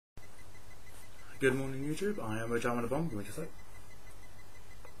Good morning YouTube, I am OjamaDaBomb, give me just a sec.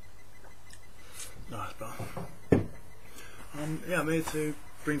 Nice, but yeah, I'm here to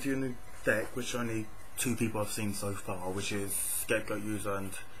bring to you a new deck which only two people have seen so far, which is Scapegoat User and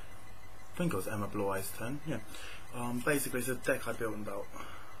I think it was Emma Blue Eyes turn. Yeah. Basically it's a deck I built in about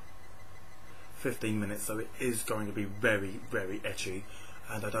 15 minutes, so it is going to be very, very etchy,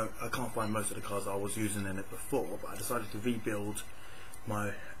 and I can't find most of the cards I was using in it before, but I decided to rebuild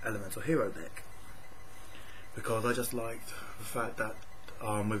my Elemental Hero deck because I just liked the fact that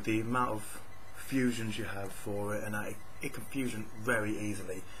with the amount of fusions you have for it, and that it can fusion very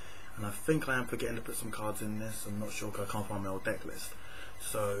easily, and I think I am forgetting to put some cards in this. I'm not sure because I can't find my old deck list,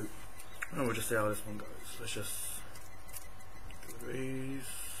 so we'll just see how this one goes. Let's just do these,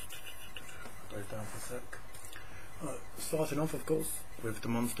 those down for a sec. Starting off, of course, with the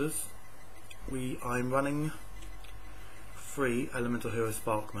monsters. I'm running 3 Elemental Hero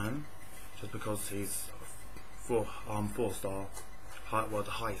Sparkman, just because he's 4-star, well,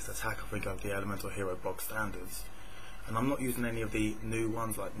 the highest attack I think of the Elemental Hero box standards, and I'm not using any of the new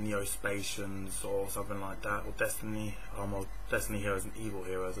ones like Neospatians or something like that, or Destiny Heroes and Evil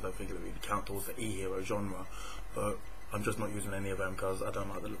Heroes. I don't think it really count towards the ehero genre, but I'm just not using any of them because I don't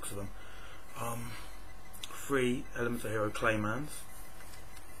like the looks of them. 3 Elemental Hero Claymans,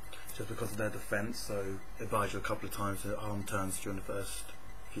 just because of their defense, so it buys you a couple of times the turns during the first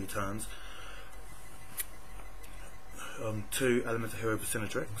few turns. 2 Elemental Hero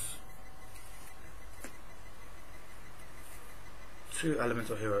Basinatrix, 2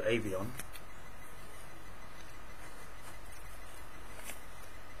 Elemental Hero Avion,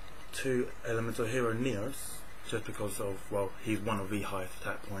 2 Elemental Hero Neos, just because of, well, he's one of the highest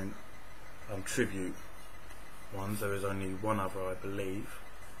attack point tribute ones. There is only one other, I believe.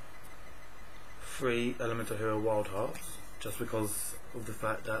 3 Elemental Hero Wild Hearts, just because of the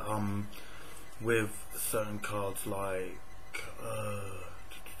fact that with certain cards like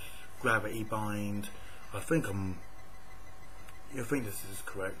Gravity Bind, I think this is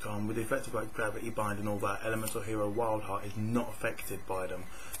correct. With the effect of like Gravity Bind and all that, Elemental Hero Wild Heart is not affected by them.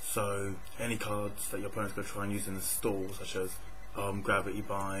 So any cards that your opponent's going to try and use in the stall, such as Gravity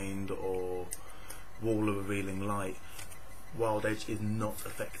Bind or Wall of Revealing Light, Wild Edge is not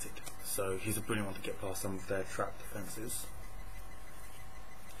affected. So he's a brilliant one to get past some of their trap defences.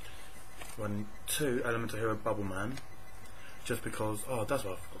 Running 2 Elemental Hero Bubble Man, just because, that's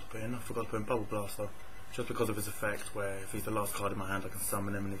what I forgot to put in. I forgot to put in Bubble Blaster, just because of his effect, where if he's the last card in my hand I can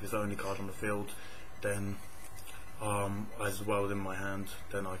summon him, and if he's the only card on the field, then as well as in my hand,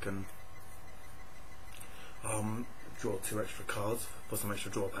 then I can draw 2 extra cards for some extra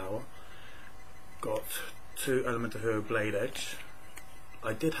draw power. Got 2 Elemental Hero Blade Edge.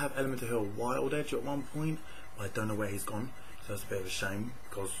 I did have Elemental Hero Wild Edge at one point, but I don't know where he's gone, so that's a bit of a shame,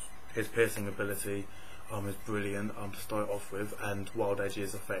 because his piercing ability is brilliant to start off with, and Wild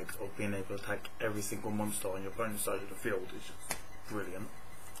Edge's effect of being able to attack every single monster on your opponent's side of the field is just brilliant.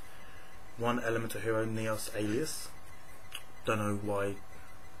 1 Elemental Hero Neos Alias. Don't know why.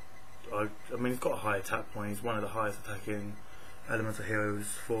 I mean, he's got a high attack point. He's one of the highest attacking Elemental Heroes,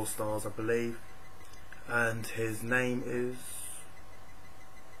 4 stars I believe, and his name is...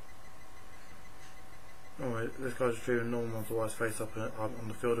 Alright, this guy's retrieving normal monster while it's face up on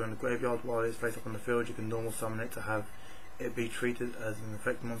the field or in the graveyard. While it's face up on the field, you can normal summon it to have it be treated as an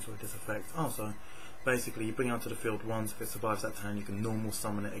effect monster with this effect. So basically you bring it onto the field once. If it survives that turn, you can normal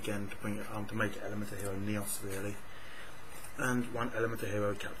summon it again to bring it to make it Elemental Hero Neos, really. And 1 Elemental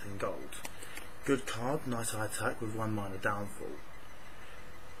Hero Captain Gold. Good card, nice high attack with 1 minor downfall.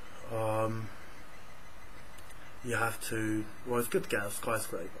 You have to, well, it's good to get a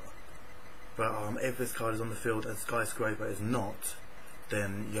Skyscraper, but if this card is on the field and Skyscraper is not,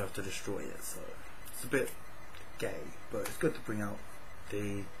 then you have to destroy it. So it's a bit gay, but it's good to bring out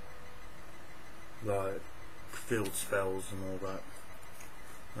the like field spells and all that.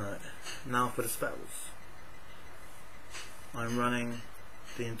 Right, now for the spells. I'm running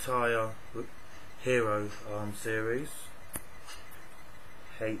the entire Hero series,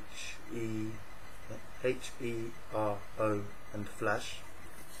 H-E-R-O and Flash,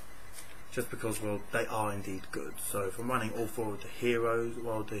 just because, well, they are indeed good. So if I'm running all 4 of the heroes,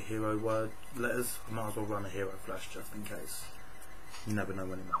 well, the hero word letters, I might as well run a Hero Flash just in case. You never know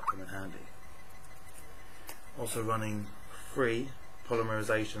when it might come in handy. Also running 3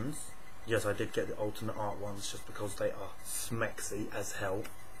 polymerizations. Yes, I did get the alternate art ones just because they are smexy as hell.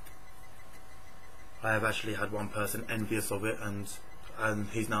 I have actually had one person envious of it, and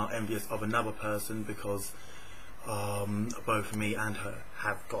he's now envious of another person because both me and her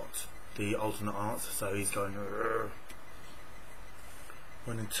have got the alternate arts, so he's going.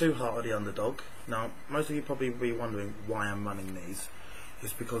 Running 2 Heart of the Underdog. Now, most of you probably will be wondering why I'm running these.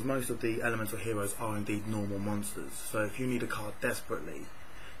 It's because most of the elemental heroes are indeed normal monsters. So if you need a card desperately,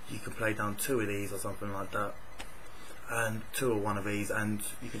 you can play down 2 of these or something like that, and 2 or 1 of these, and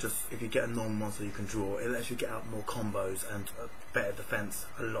you can just, if you get a normal monster you can draw, it lets you get out more combos and a better defense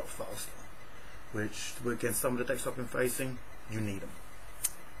a lot faster. Which, against some of the decks I've been facing, you need them.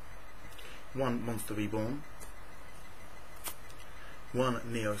 1 Monster Reborn, 1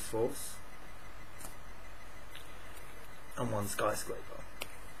 Neos Force, and 1 Skyscraper.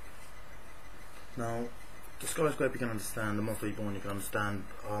 Now, the Skyscraper you can understand, the Monster Reborn you can understand,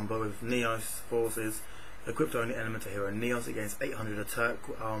 but with Neos Forces, equipped only elemental hero Neos, against 800 attack.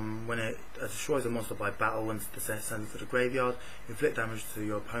 When it destroys a monster by battle and sends it to the graveyard, inflict damage to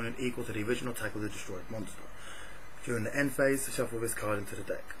your opponent equal to the original attack of the destroyed monster. During the end phase, shuffle this card into the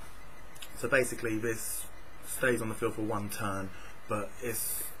deck. So basically, this stays on the field for 1 turn, but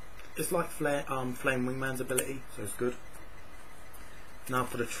it's like Flame Wingman's ability, so it's good. Now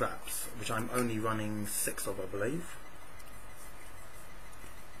for the traps, which I'm only running 6 of, I believe.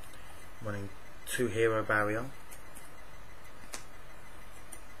 Running 2 Hero Barrier,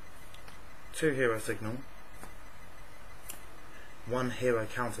 2 Hero Signal, 1 Hero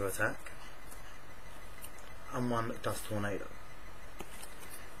Counter Attack, and 1 Dust Tornado.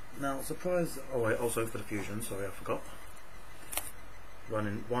 Now, surprise! Oh wait, also for the fusion. Sorry, I forgot.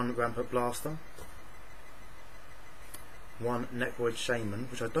 Running 1 Rampart Blaster, 1 Necroid Shaman,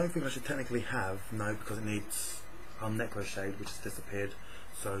 which I don't think I should technically have, no, because it needs Necro Shade, which has disappeared,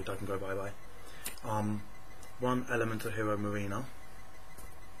 so that can go bye bye. 1 Elemental Hero Marina,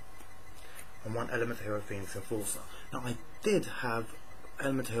 and 1 Elemental Hero Phoenix Enforcer. Now, I did have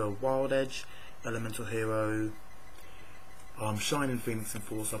Elemental Hero Wild Edge, Elemental Hero Shining Phoenix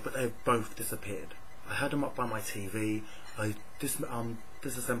Enforcer, but they've both disappeared. I had them up by my TV. I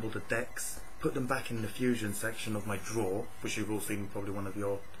disassembled the decks, put them back in the fusion section of my drawer, which you've all seen in probably one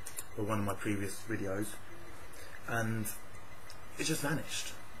of my previous videos, and it just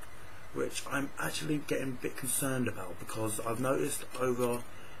vanished, which I'm actually getting a bit concerned about, because I've noticed over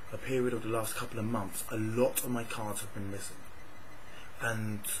a period of the last couple of months a lot of my cards have been missing,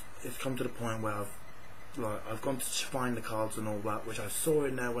 and it's come to the point where I've gone to find the cards and all that, which I saw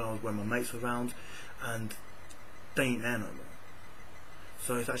in there when my mates were around, and they ain't there no more.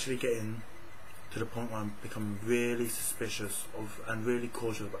 So it's actually getting to the point where I'm becoming really suspicious of and really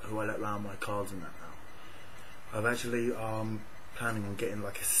cautious about who I let around my cards and that now. I've actually planning on getting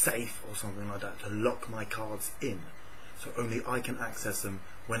like a safe or something like that to lock my cards in, so only I can access them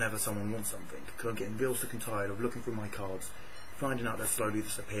whenever someone wants something, because I'm getting real sick and tired of looking through my cards, finding out they're slowly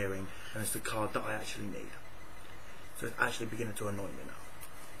disappearing, and it's the card that I actually need. So it's actually beginning to annoy me now.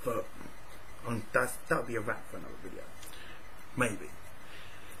 But that'll be a wrap for another video, maybe.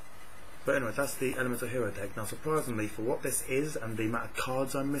 But anyway, that's the Elemental Hero deck. Now, surprisingly, for what this is and the amount of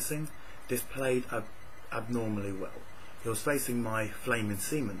cards I'm missing, this played abnormally well. It was facing my Flaming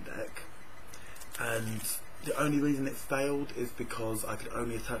Seaman deck, and the only reason it failed is because I could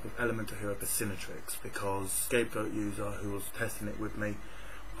only attack with Elemental Hero Basinatrix, because Scapegoat User, who was testing it with me,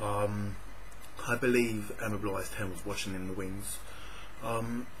 I believe Emma Blue Eyes 10 was watching in the wings.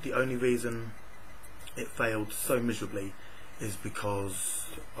 The only reason it failed so miserably is because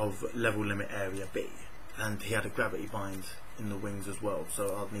of level limit area B, and he had a gravity bind in the wings as well,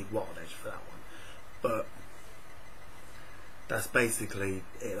 so I'd need Wild Edge for that one. But that's basically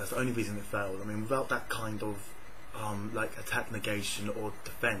it. That's the only reason it failed. I mean, without that kind of like attack negation or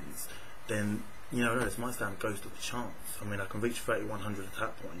defense, then this might stand a ghost of a chance. I mean, I can reach 3100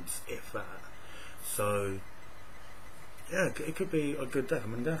 attack points, if that. So yeah, it could be a good deck. I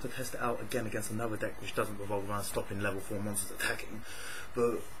mean, I'm going to have to test it out again against another deck which doesn't revolve around stopping level 4 monsters attacking,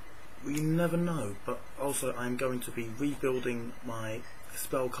 but we never know. But also, I'm going to be rebuilding my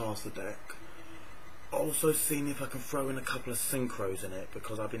Spellcaster deck, also seeing if I can throw in a couple of synchros in it,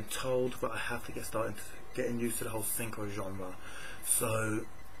 because I've been told that I have to getting used to the whole synchro genre. So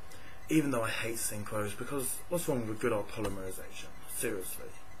even though I hate synchros, because what's wrong with good old polymerization? Seriously.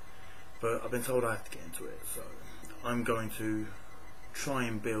 But I've been told I have to get into it, so I'm going to try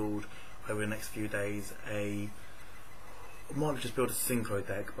and build over the next few days I might just build a synchro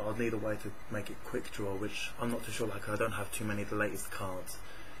deck, but I'll need a way to make it quick draw, which I'm not too sure, like I don't have too many of the latest cards.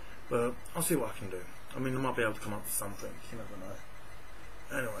 But I'll see what I can do. I mean, I might be able to come up with something, you never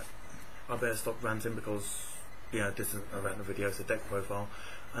know. Anyway, I better stop ranting, because this isn't a random video, it's a deck profile,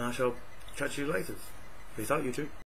 and I shall catch you later. Peace out, YouTube.